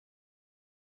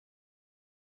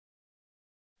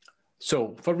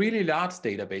So for really large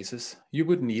databases, you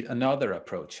would need another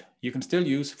approach. You can still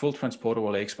use full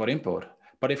transportable export import,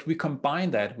 but if we combine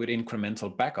that with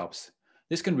incremental backups,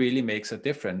 this can really make a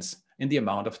difference in the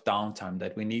amount of downtime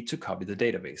that we need to copy the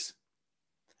database.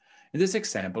 In this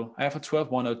example, I have a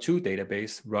 12102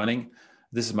 database running.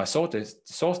 This is my source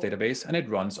database, and it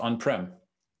runs on-prem.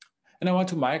 And I want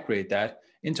to migrate that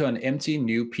into an empty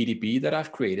new PDB that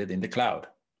I've created in the cloud.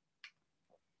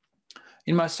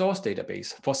 In my source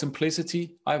database, for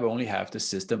simplicity, I only have the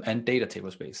system and data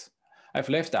tablespace. I've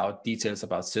left out details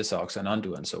about sysocs and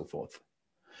undo and so forth.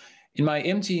 In my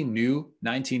empty new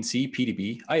 19C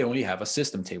PDB, I only have a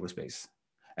system tablespace.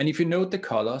 And if you note the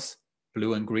colors,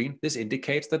 blue and green, this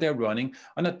indicates that they're running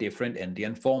on a different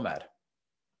endian format.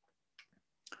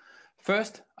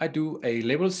 First, I do a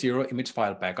level 0 image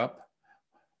file backup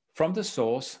from the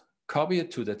source, copy it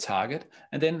to the target,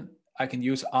 and then I can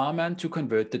use rman to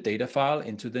convert the data file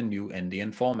into the new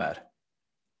endian format.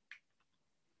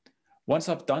 Once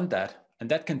I've done that, and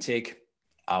that can take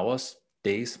hours,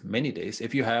 days, many days.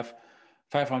 If you have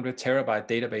 500 terabyte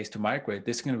database to migrate,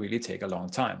 this can really take a long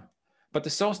time. But the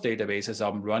source database is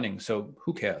up and running, so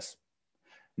who cares?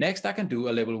 Next, I can do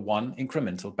a level 1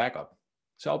 incremental backup.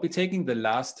 So I'll be taking the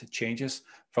last changes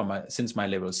since my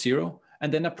level 0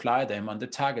 and then apply them on the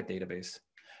target database.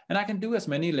 And I can do as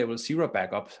many level 0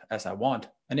 backups as I want.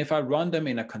 And if I run them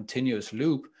in a continuous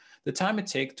loop, the time it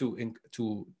takes to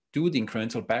do the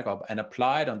incremental backup and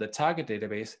apply it on the target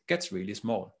database gets really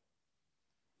small.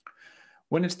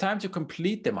 When it's time to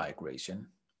complete the migration,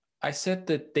 I set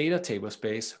the data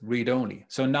tablespace read-only.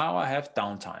 So now I have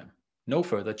downtime, no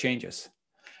further changes.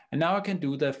 And now I can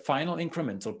do the final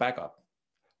incremental backup.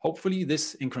 Hopefully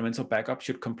this incremental backup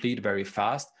should complete very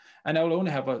fast, and I will only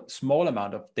have a small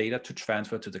amount of data to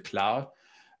transfer to the cloud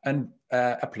and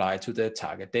apply to the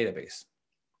target database.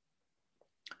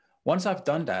 Once I've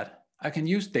done that, I can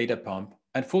use data pump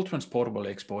and full transportable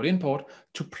export import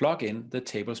to plug in the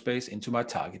tablespace into my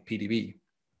target PDB.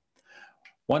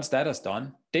 Once that is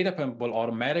done, data pump will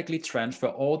automatically transfer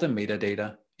all the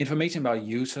metadata, information about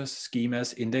users,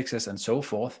 schemas, indexes, and so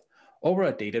forth, over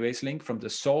a database link from the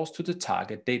source to the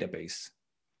target database.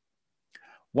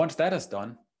 Once that is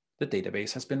done, the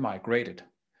database has been migrated.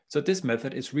 So this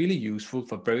method is really useful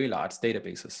for very large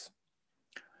databases.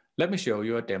 Let me show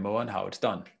you a demo on how it's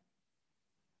done.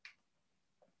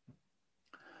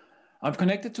 I'm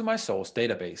connected to my source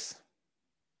database.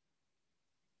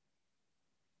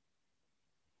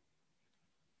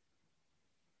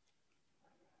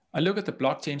 I look at the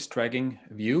blockchain's tracking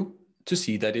view to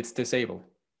see that it's disabled.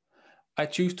 I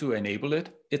choose to enable it.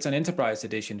 It's an enterprise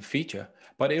edition feature,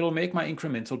 but it'll make my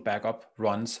incremental backup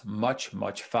runs much,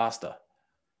 much faster.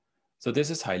 So this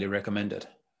is highly recommended.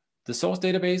 The source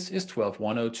database is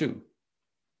 12102.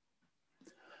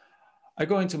 I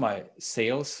go into my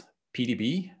sales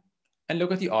PDB and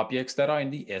look at the objects that are in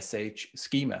the SH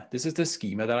schema. This is the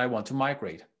schema that I want to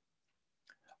migrate.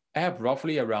 I have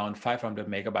roughly around 500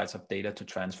 megabytes of data to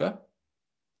transfer.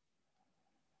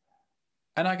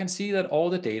 And I can see that all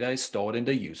the data is stored in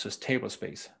the user's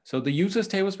tablespace. So the user's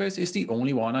tablespace is the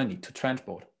only one I need to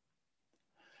transport.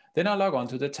 Then I log on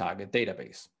to the target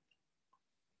database.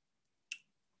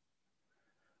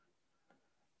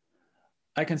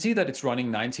 I can see that it's running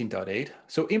 19.8.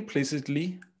 So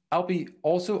implicitly, I'll be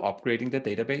also upgrading the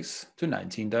database to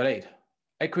 19.8.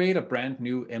 I create a brand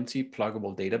new empty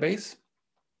pluggable database,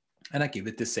 and I give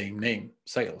it the same name,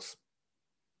 sales.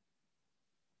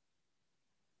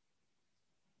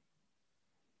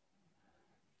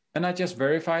 And I just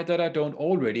verify that I don't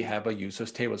already have a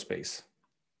user's tablespace.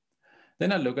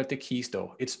 Then I look at the key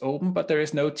store. It's open, but there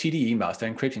is no TDE master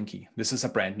encryption key. This is a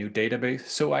brand new database,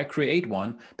 so I create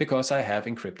one because I have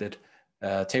encrypted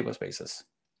tablespaces.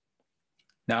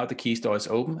 Now the key store is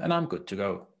open and I'm good to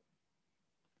go.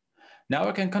 Now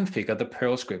I can configure the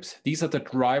Perl scripts. These are the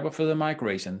driver for the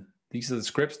migration. These are the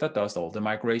scripts that does all the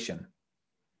migration.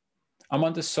 I'm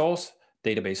on the source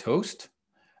database host,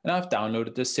 and I've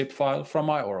downloaded the zip file from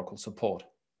my Oracle support.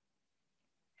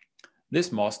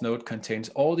 This MOS node contains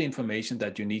all the information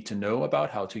that you need to know about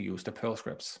how to use the Perl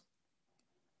scripts.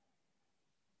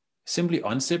 Simply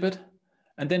unzip it,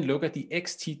 and then look at the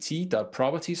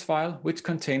xtt.properties file, which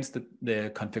contains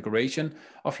the configuration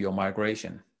of your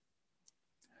migration.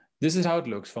 This is how it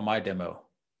looks for my demo.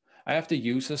 I have the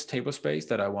user's tablespace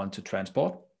that I want to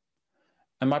transport,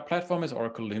 and my platform is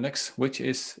Oracle Linux, which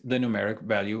is the numeric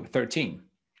value 13.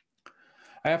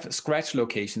 I have scratch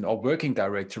location or working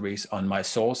directories on my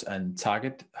source and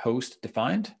target host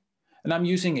defined, and I'm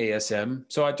using ASM,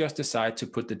 so I just decide to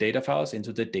put the data files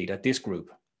into the data disk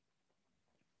group.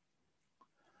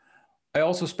 I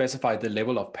also specify the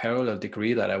level of parallel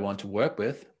degree that I want to work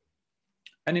with,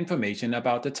 and information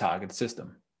about the target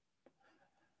system.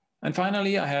 And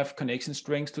finally, I have connection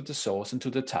strings to the source and to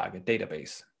the target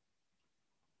database.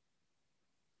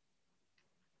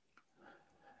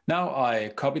 Now I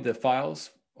copy the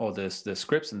files or the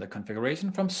scripts and the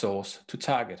configuration from source to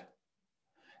target.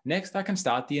 Next, I can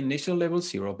start the initial level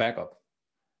 0 backup.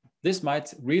 This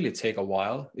might really take a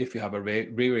while if you have a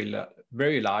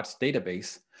very large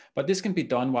database, but this can be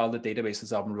done while the database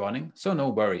is up and running, so no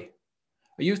worry.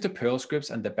 I use the Perl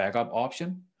scripts and the backup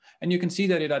option, and you can see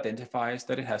that it identifies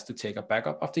that it has to take a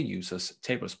backup of the user's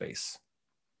tablespace.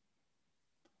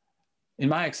 In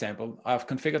my example, I've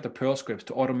configured the Perl scripts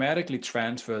to automatically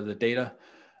transfer the data,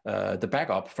 the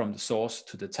backup from the source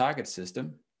to the target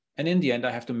system. And in the end,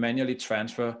 I have to manually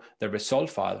transfer the result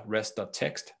file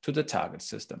res.txt to the target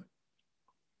system.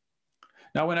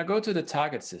 Now, when I go to the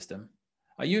target system,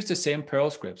 I use the same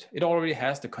Perl script. It already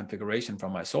has the configuration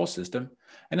from my source system,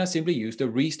 and I simply use the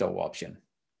restore option.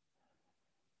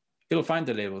 It'll find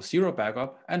the level 0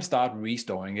 backup and start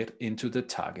restoring it into the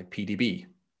target PDB.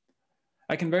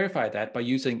 I can verify that by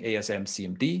using ASM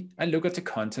CMD and look at the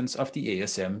contents of the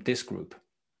ASM disk group.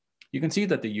 You can see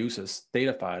that the user's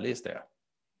data file is there.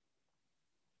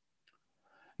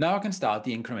 Now I can start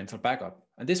the incremental backup,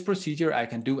 and this procedure I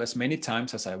can do as many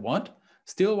times as I want,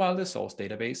 still while the source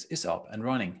database is up and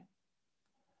running.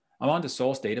 I'm on the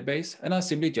source database, and I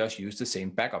simply just use the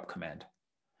same backup command.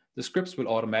 The scripts will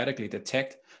automatically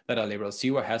detect that a level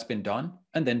 0 has been done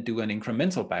and then do an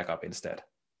incremental backup instead.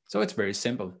 So it's very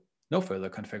simple, no further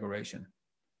configuration.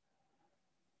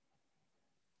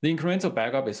 The incremental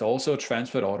backup is also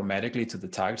transferred automatically to the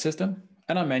target system,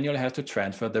 and I manually have to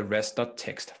transfer the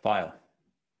res.txt file.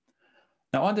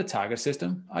 Now on the target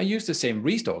system, I use the same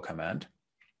restore command,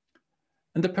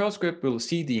 and the Perl script will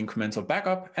see the incremental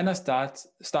backup, and I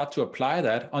start to apply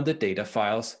that on the data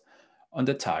files on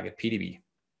the target PDB.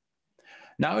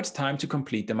 Now it's time to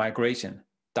complete the migration.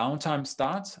 Downtime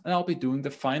starts, and I'll be doing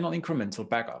the final incremental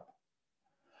backup.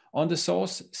 On the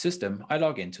source system, I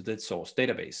log into the source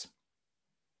database.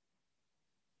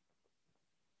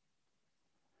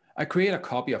 I create a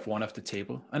copy of one of the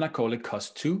table, and I call it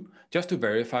cost2 just to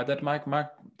verify that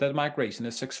that migration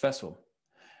is successful.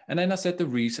 And then I set the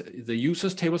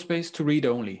user's tablespace to read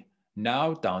only.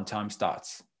 Now downtime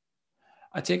starts.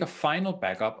 I take a final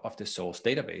backup of the source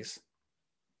database.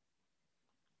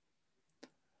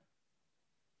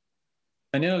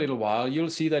 And in a little while, you'll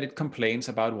see that it complains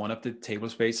about one of the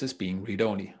tablespaces being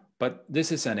read-only. But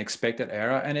this is an expected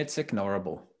error, and it's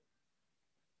ignorable.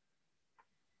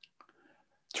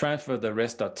 Transfer the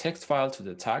res.txt file to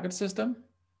the target system,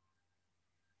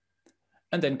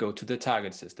 and then go to the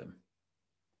target system.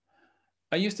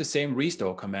 I use the same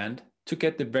restore command to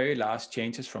get the very last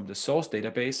changes from the source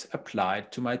database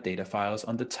applied to my data files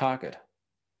on the target.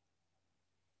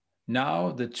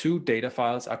 Now the two data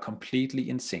files are completely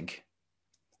in sync,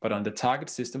 but on the target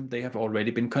system, they have already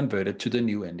been converted to the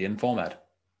new endian format.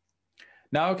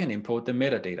 Now I can import the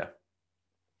metadata.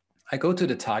 I go to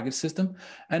the target system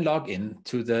and log in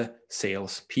to the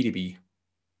sales PDB.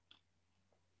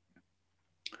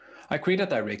 I create a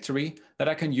directory that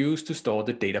I can use to store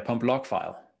the data pump log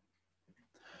file.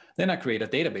 Then I create a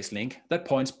database link that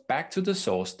points back to the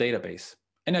source database,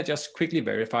 and I just quickly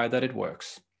verify that it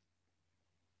works.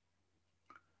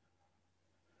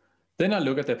 Then I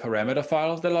look at the parameter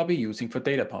file that I'll be using for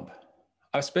data pump.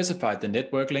 I've specified the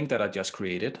network link that I just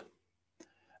created.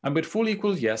 And with full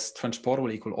equals yes,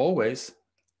 transportable equal always,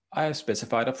 I have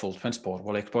specified a full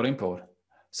transportable export import,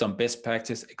 some best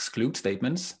practice exclude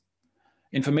statements,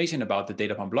 information about the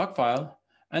data pump log file,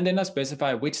 and then I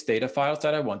specify which data files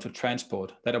that I want to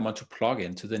transport, that I want to plug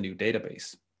into the new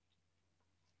database.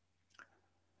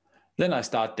 Then I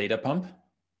start data pump.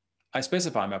 I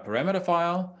specify my parameter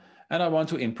file, and I want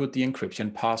to input the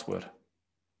encryption password.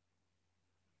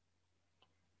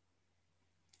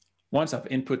 Once I've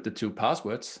input the two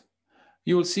passwords,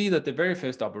 you will see that the very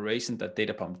first operation that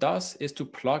data pump does is to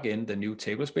plug in the new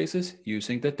tablespaces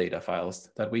using the data files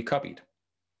that we copied.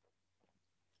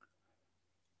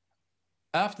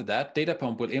 After that, data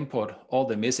pump will import all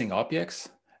the missing objects,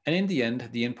 and in the end,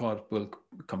 the import will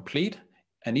complete.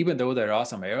 And even though there are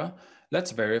some errors,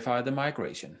 let's verify the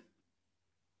migration.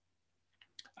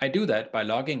 I do that by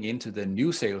logging into the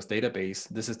new sales database.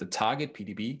 This is the target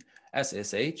PDB as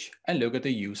SH, and look at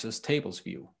the user's tables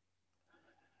view.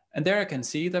 And there I can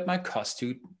see that my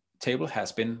cost2 table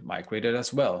has been migrated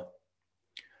as well.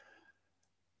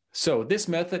 So this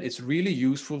method is really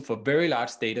useful for very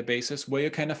large databases where you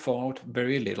can afford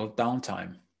very little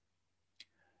downtime.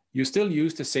 You still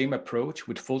use the same approach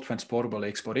with full transportable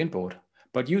export import,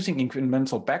 But using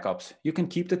incremental backups, you can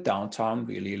keep the downtime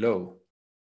really low.